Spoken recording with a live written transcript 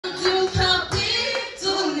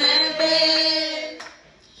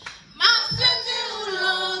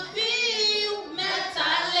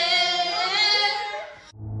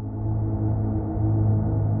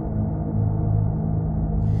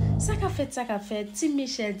fête ça qu'a fait Tim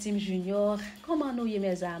Michel, Tim Junior. Comment nous y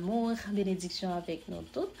mes amours, bénédiction avec nous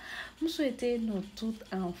toutes. Nous souhaitons nous toutes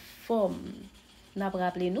en forme. N'a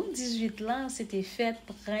rappelé nous 18 ans, c'était fête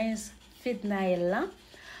Prince Fednaelle.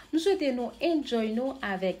 Nous souhaitons nous enjoy nous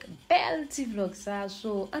avec belle petit vlog ça.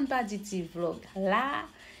 So un pas dit petit vlog. Là,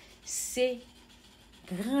 c'est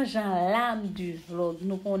grand gens l'âme du vlog.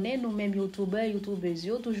 Nous connaissons nous-mêmes youtubeurs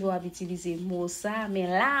toujours utiliser mot ça, mais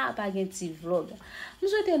là pas un petit vlog. Nous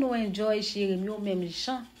souhaitons nous enjoy chérie même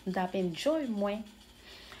gens d'appel enjoy moins.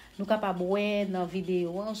 Nous capable ouais dans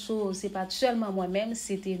vidéo so c'est pas seulement moi-même,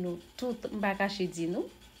 c'était nous tout pas cacher dit nous.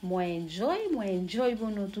 Moi enjoy pour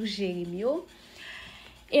nous tout chérie mio.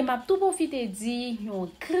 Et m'a tout profité dit un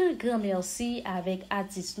grand merci avec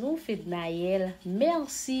artiste nous Fednaelle.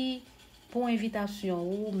 Merci pour l'invitation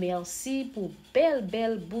ou merci pour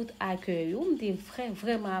belle bout accueil. On t'ai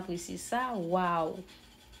vraiment apprécié ça. Wow.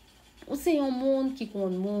 Ou c'est un monde qui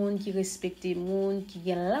compte monde, qui respecte monde, qui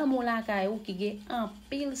gagne l'amour la caillou, qui gagne en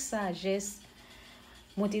pile sagesse.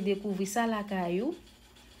 Moi t'ai découvert ça la caillou.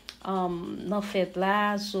 Dans fête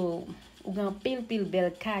là so ou gan pile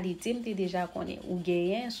belle qualité, m'te déjà connais ou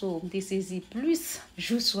gagne so m'te saisi plus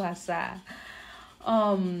jou soit ça.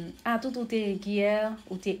 À tout ou t'es inquiet,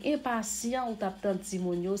 ou t'es impatient, ou t'as tant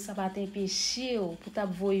timonio, ça va t'empêcher pour ta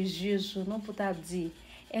voyageuse ou non pour ta dire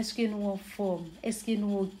est-ce que nous en forme, est-ce que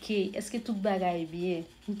nous OK, est-ce que tout bagaille bien.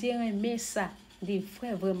 Nous t'ai aimé ça, des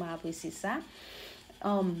frères vraiment apprécié ça.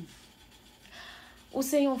 Ou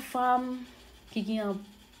c'est une femme qui a un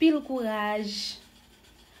pile courage.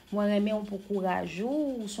 Moi j'aime un peu courageux,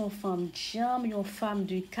 ou son femme Janm, une femme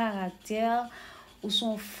de caractère. Ou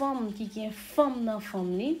son femme qui est femme dans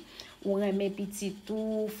famille ou remet petit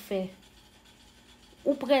tout fait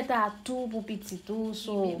ou prête à tout pour petit tout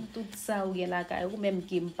so tout ça ou la ou même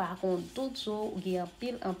qui pas contre tout so ou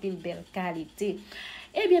en pile belle qualité.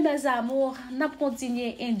 Eh bien mes amours, n'a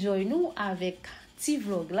continuer enjoy nous avec petit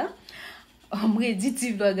vlog là. On me dit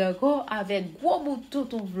petit vlog encore avec gros bout tout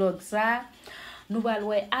ton vlog ça. Nous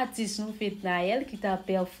allons artiste nous Fednaelle qui t'a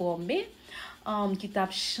performé. Qui t'a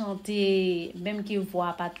chanté même qui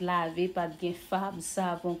voix pas te laver pas bien femme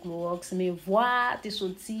savon Clorox mais voix t'es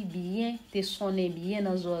sorti bien t'es sonné bien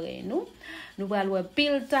dans oreilles nous allons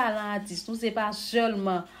pile talent artiste nous c'est pas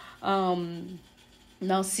seulement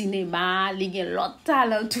dans cinéma il y a l'autre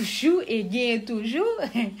talent toujours et bien toujours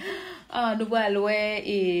nous allons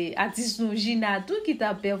et artiste nous Gina tout qui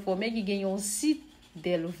t'a performé qui gagne aussi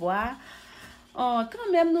belle voix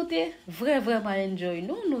quand même nous t'es vraiment enjoy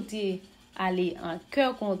nous t'es aller en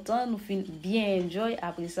cœur content, nous fin bien enjoy.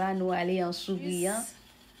 Après ça, nous aller en souriant.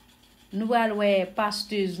 Nous allons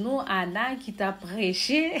pasteuse nous Anna qui t'a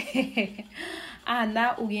prêché.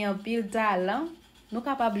 Anna ou un pile talent. Nous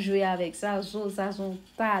capable jouer avec ça, ça son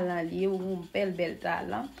talent lié ou un bel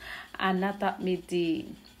talent. Anna t'a mette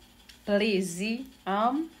plaisir.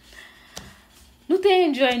 Nous t'ai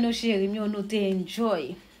enjoy nos chéris, nous t'ai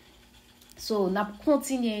enjoy. So, n'a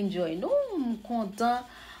continuer enjoy. Nous content.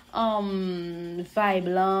 Vibe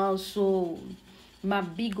blanc so ma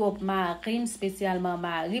big up ma rim spécialement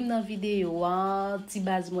ma rim dans vidéo ti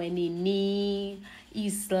base moi nini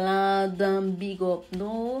Islande big up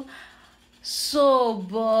no so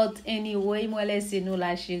but anyway moi laisse nous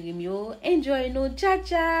la chérie mio enjoy nous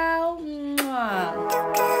ciao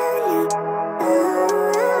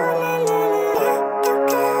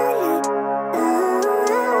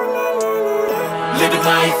Living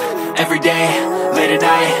life every day late at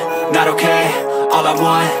night, not okay. All I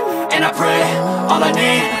want, and I pray, all I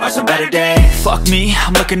need are some better days. Fuck me,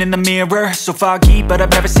 I'm looking in the mirror, so foggy, but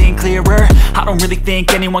I've never seen clearer. I don't really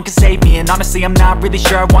think anyone can save me, and honestly I'm not really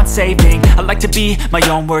sure I want saving. I like to be my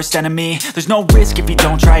own worst enemy. There's no risk if you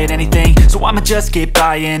don't try at anything, so I'ma just keep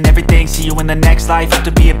buying everything. See you in the next life, have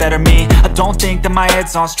to be a better me. I don't think that my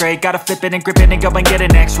head's on straight, gotta flip it and grip it and go and get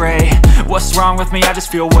an x-ray. What's wrong with me? I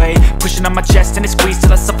just feel weight pushing on my chest and it squeezes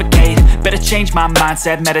till I suffocate. Better change my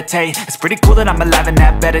mindset, meditate. It's pretty cool that I'm alive and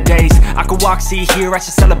have better days. I could walk, see, hear, I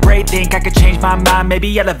should celebrate. Think I could change my mind,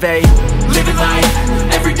 maybe elevate. Living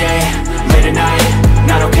life, every day, late at night,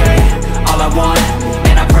 not okay. All I want,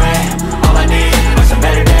 and I pray, all I need are some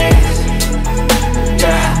better days.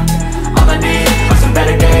 Yeah, all I need are some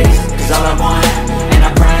better days. Cause all I want, and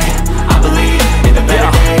I pray, I believe in the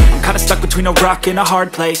better days. I'm kinda stuck between a rock and a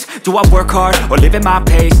hard place. Do I work hard or live at my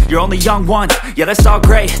pace? You're only young once, yeah that's all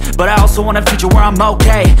great, but I also want a future where I'm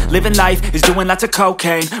okay. Living life is doing lots of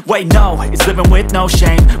cocaine. Wait no, it's living with no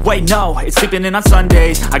shame. Wait no, it's sleeping in on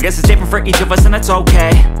Sundays. I guess it's different for each of us and that's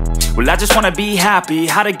okay. Well I just wanna be happy,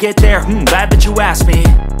 how to get there? Glad that you asked me.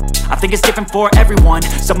 I think it's different for everyone.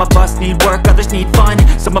 Some of us need work, others need fun.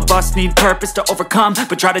 Some of us need purpose to overcome.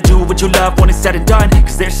 But try to do what you love when it's said and done,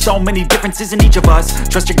 cause there's so many differences in each of us.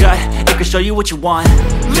 Trust your gut, it can show you what you want.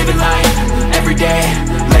 Living life, everyday,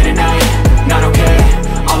 late at night, not okay.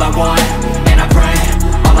 All I want, and I pray,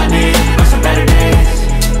 all I need are some better days.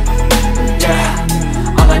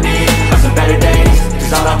 Yeah, all I need are some better days.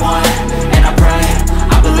 Cause all I want, and I pray,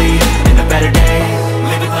 I believe in the better days.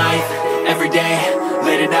 Living life, everyday,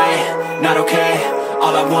 late at night, not okay.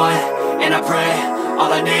 All I want, and I pray,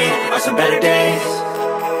 all I need are some better days.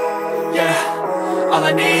 Yeah, all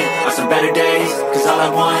I need are some better days. Cause all I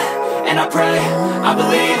want, and I pray, I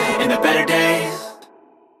believe in the better days.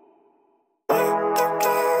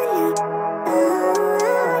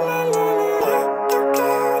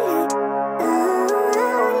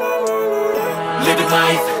 Living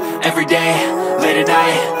life, everyday, late at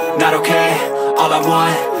night, not okay. All I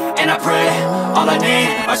want, and I pray, all I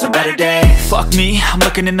need are some better days. Fuck me, I'm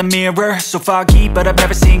looking in the mirror, so foggy, but I've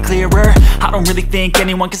never seen clearer. I don't really think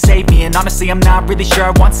anyone can save me, and honestly I'm not really sure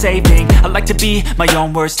I want saving. I like to be my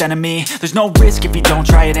own worst enemy. There's no risk if you don't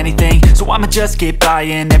try at anything, so I'ma just get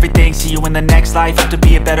buying everything. See you in the next life, have to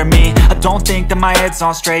be a better me. I don't think that my head's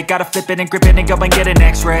on straight, gotta flip it and grip it and go and get an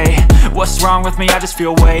x-ray. What's wrong with me? I just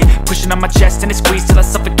feel weight pushing on my chest and it squeezes till I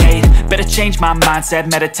suffocate. Better change my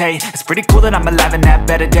mindset, meditate. It's pretty cool that I'm alive and have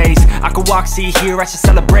better days. I could walk, see, hear, I should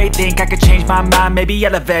celebrate. Think I could change my mind, maybe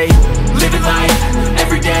elevate. Living life,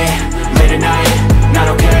 everyday, late at night, not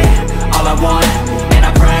okay. All I want, and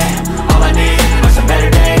I pray, all I need are some better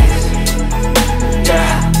days.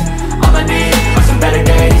 Yeah, all I need are some better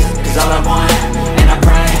days. Cause all I want, and I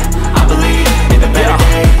pray, I believe in the better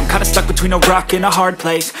days. I'm kinda stuck between a rock and a hard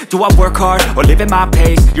place. Do I work hard or live at my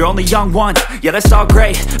pace? You're only young once, yeah that's all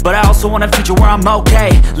great, but I also want a future where I'm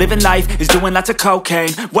okay. Living life is doing lots of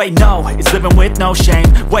cocaine. Wait no, it's living with no shame.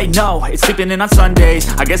 Wait no, it's sleeping in on Sundays.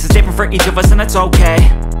 I guess it's different for each of us and that's okay.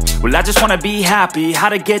 Well I just wanna be happy, how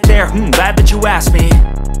to get there? Glad that you asked me.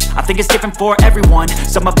 I think it's different for everyone.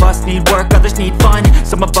 Some of us need work, others need fun.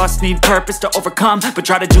 Some of us need purpose to overcome. But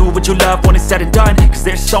try to do what you love when it's said and done, cause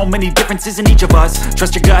there's so many differences in each of us.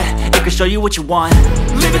 Trust your gut, it can show you what you want.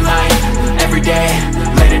 Living life, everyday,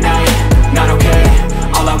 late at night, not okay.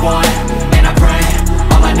 All I want, and I pray,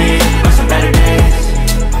 all I need are some better days.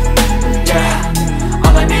 Yeah,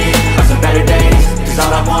 all I need are some better days. Cause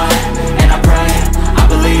all I want, and I pray, I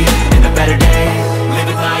believe in the better days.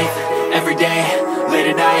 Living life, everyday, late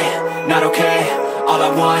at night, not okay. All I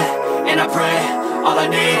want, and I pray, all I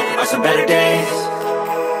need are some better days.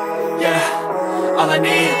 Yeah, all I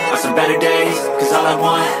need are some better days. Cause all I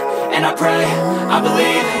want, and I pray, I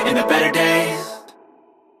believe in the better days.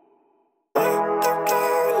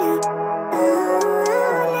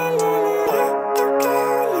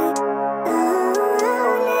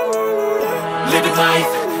 Living life,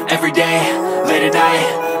 everyday, late at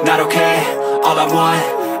night, not okay. All I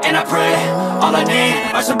want, and I pray, all I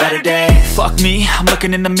need are some better days. Fuck me, I'm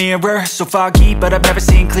looking in the mirror, so foggy, but I've never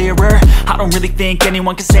seen clearer. I don't really think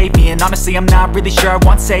anyone can save me, and honestly I'm not really sure I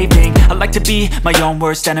want saving. I like to be my own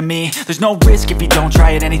worst enemy. There's no risk if you don't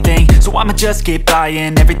try at anything, so I'ma just get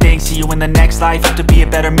buying everything. See you in the next life, have to be a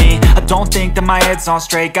better me. I don't think that my head's on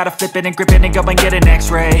straight, gotta flip it and grip it and go and get an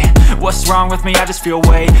x-ray. What's wrong with me? I just feel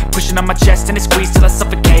weight pushing on my chest and it squeezes till I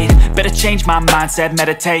suffocate. Better change my mindset,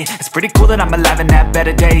 meditate. It's pretty cool that I'm alive and have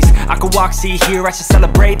better days. I could walk, see, hear, I should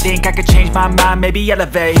celebrate. Think I could change my mind, maybe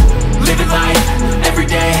elevate. Living life,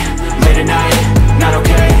 everyday, late at night, not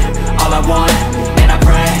okay. All I want, and I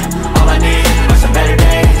pray, all I need are some better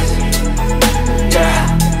days.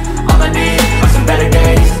 Yeah, all I need are some better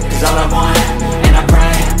days. Cause all I want, and I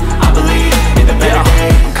pray, I believe in the better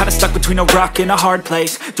days. I'm kinda stuck between a rock and a hard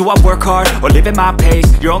place. Do I work hard or live at my pace?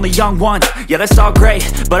 You're only young once, yeah that's all great,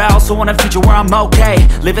 but I also want a future where I'm okay.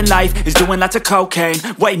 Living life is doing lots of cocaine.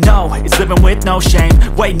 Wait no, it's living with no shame.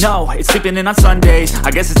 Wait no, it's sleeping in on Sundays.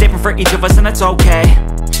 I guess it's different for each of us and that's okay.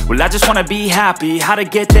 Well I just wanna be happy, how to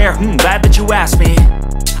get there? Glad that you asked me.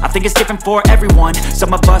 I think it's different for everyone.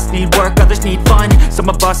 Some of us need work, others need fun. Some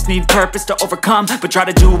of us need purpose to overcome. But try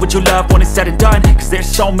to do what you love when it's said and done, cause there's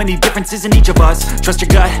so many differences in each of us. Trust your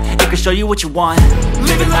gut, it can show you what you want.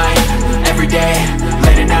 Living life, everyday,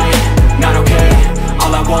 late at night, not okay.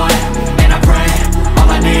 All I want, and I pray, all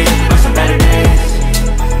I need are some better days.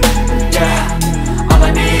 Yeah, all I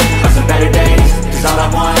need are some better days. Cause all I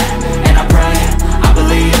want, and I pray, I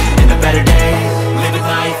believe in the better days. Living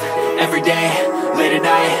life, everyday, late at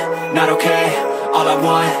night, not okay. All I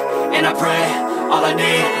want, and I pray, all I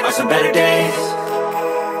need are some better days.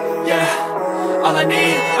 Yeah, all I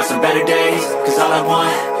need are some better days. Cause all I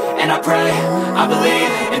want, and I pray, I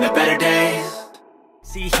believe in the better days.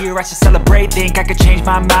 See here, I should celebrate. Think I could change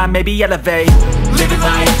my mind, maybe elevate. Living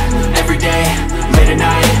life, every day, late at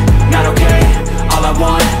night, not okay. All I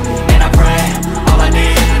want, and I pray, all I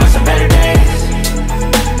need are some better days.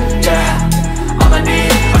 Yeah, all I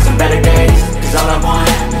need are some better days. Cause all I want,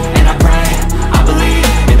 and I pray, I believe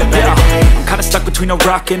in the better days. I'm kinda stuck between a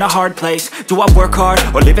rock and a hard place. Do I work hard,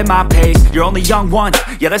 or live at my pace? You're only young once,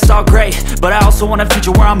 yeah that's all great, but I also want a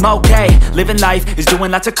future where I'm okay. Living life is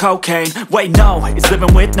doing lots of cocaine. Wait no, it's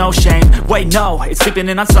living with no shame. Wait no, it's sleeping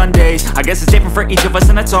in on Sundays. I guess it's different for each of us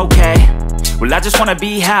and that's okay. Well I just wanna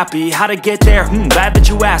be happy, how to get there? Glad that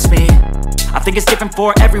you asked me. I think it's different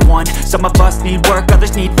for everyone. Some of us need work,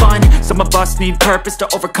 others need fun. Some of us need purpose to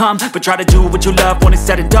overcome. But try to do what you love when it's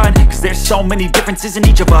said and done. Cause there's so many differences in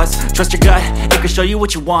each of us. Trust your gut, it can show you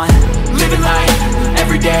what you want. Living life,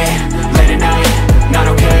 every day, late at night, not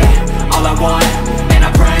okay. All I want, and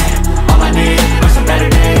I pray, all I need are some better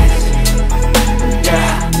days.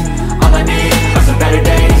 Yeah, all I need are some better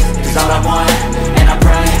days. Cause all I want, and I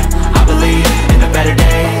pray, I believe in the better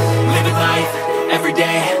days. Living life, every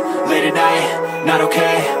day, late at night, not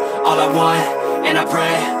okay. All I want, and I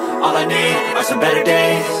pray, all I need are some better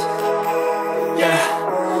days.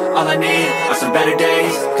 Yeah, all I need are some better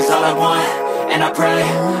days. Cause all I want, and I pray,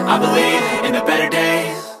 I believe in the better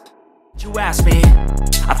days. You asked me,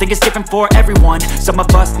 I think it's different for everyone. Some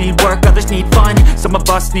of us need work, others need fun. Some of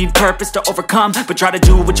us need purpose to overcome. But try to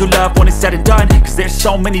do what you love when it's said and done. Cause there's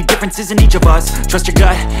so many differences in each of us. Trust your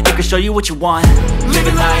gut, it can show you what you want.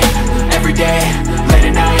 Living life, every day, late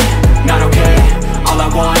at night, not okay. All I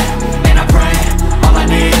want, and I pray, all I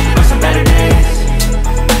need are some better days.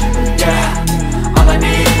 Yeah, all I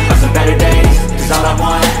need are some better days. Cause all I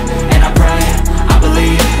want, and I pray, I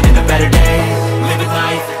believe in the better days. Living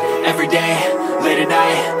life, every day, late at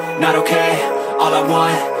night, not okay. All I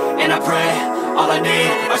want, and I pray, all I need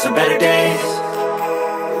are some better days.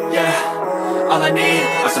 Yeah, all I need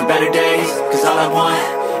are some better days. Cause all I want,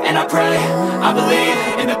 and I pray, I believe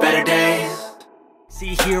in the better days.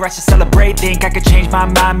 See here, I should celebrate. Think I could change my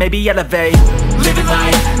mind, maybe elevate. Living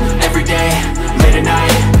life, every day, late at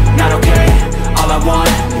night, not okay. All I want,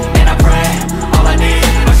 and I pray, all I need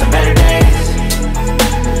are some better days.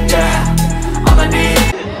 Yeah, all I need.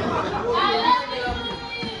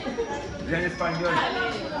 En español.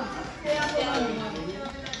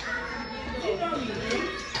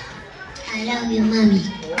 I love you, mommy.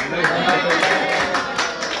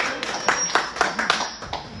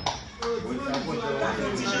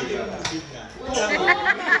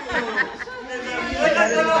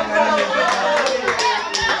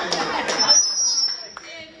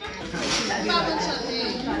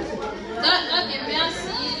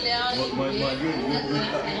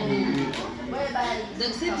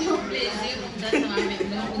 Donc c'était un plaisir d'être avec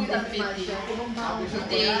nous pour nous fêter.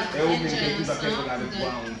 C'était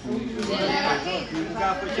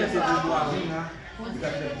enjoy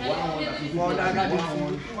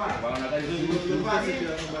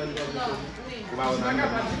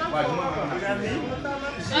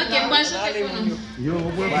ok, moi je te connais. Yo,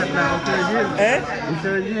 on peut pas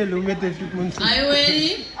Are you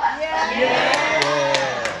ready?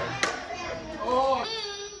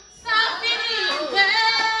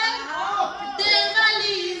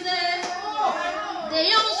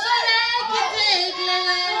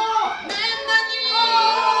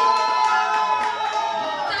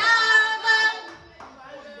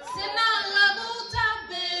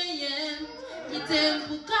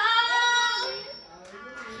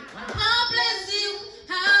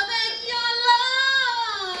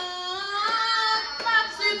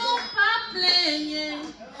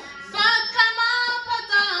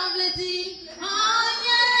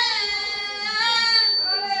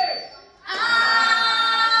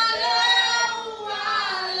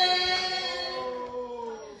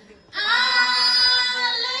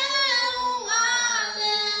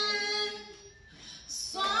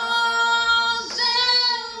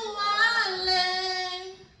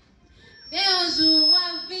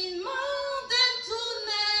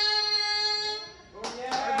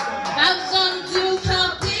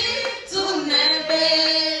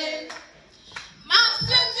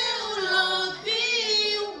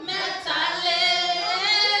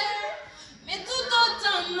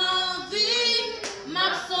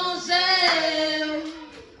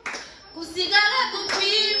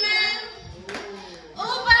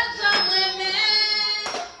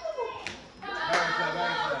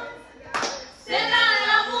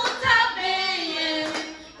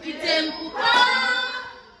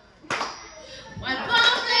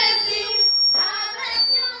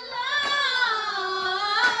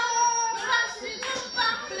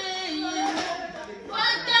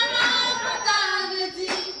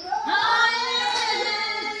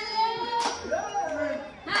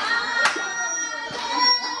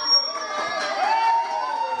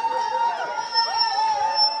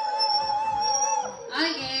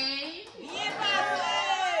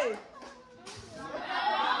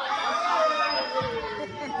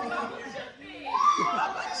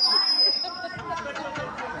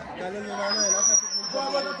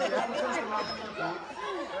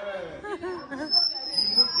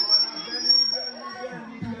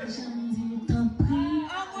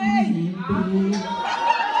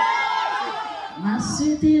 Ma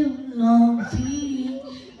c'était l'envie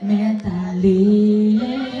m'est allée.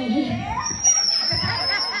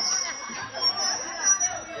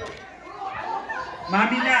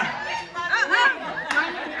 Mamina.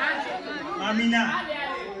 Mamina.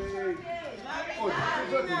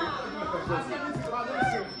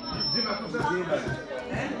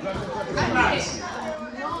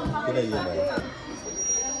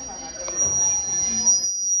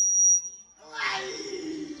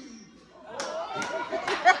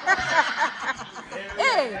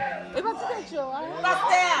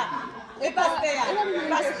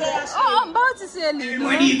 Oh, bon, tu sais, lui.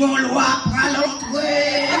 Moi, dis bon loi, à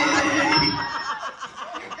l'entrée.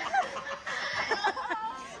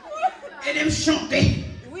 Et de me chanter.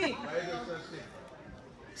 Oui.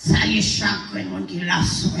 Salut chaque monde qui l'a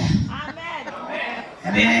souhaité.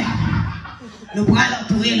 Eh bien, nous allons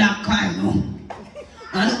trouver la caille, nous.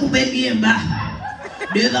 On nous coupe bien bas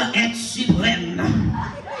devant être suprême.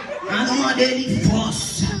 On nous demande les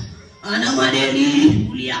forces. On nous demande les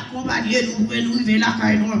pour les accompagner, nous pouvons nous arriver la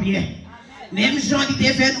caille, nous bien. Même gens qui te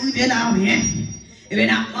fait nous arriver là, bien. Eh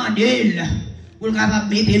bien, on a demandé pour le capable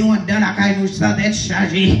de mettre nous dans la caille, nous sans être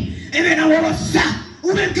chargés. Eh bien, on va ça.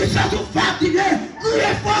 Ou même que ça soit fatigué.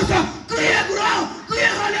 Criez force, criez grand, criez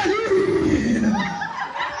alléluia.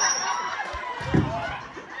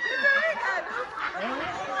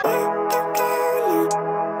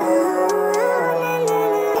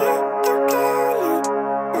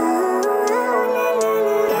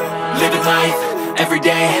 Living life, every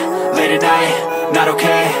day, late at night, not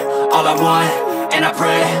okay. All I want, and I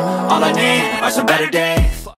pray, all I need are some better days.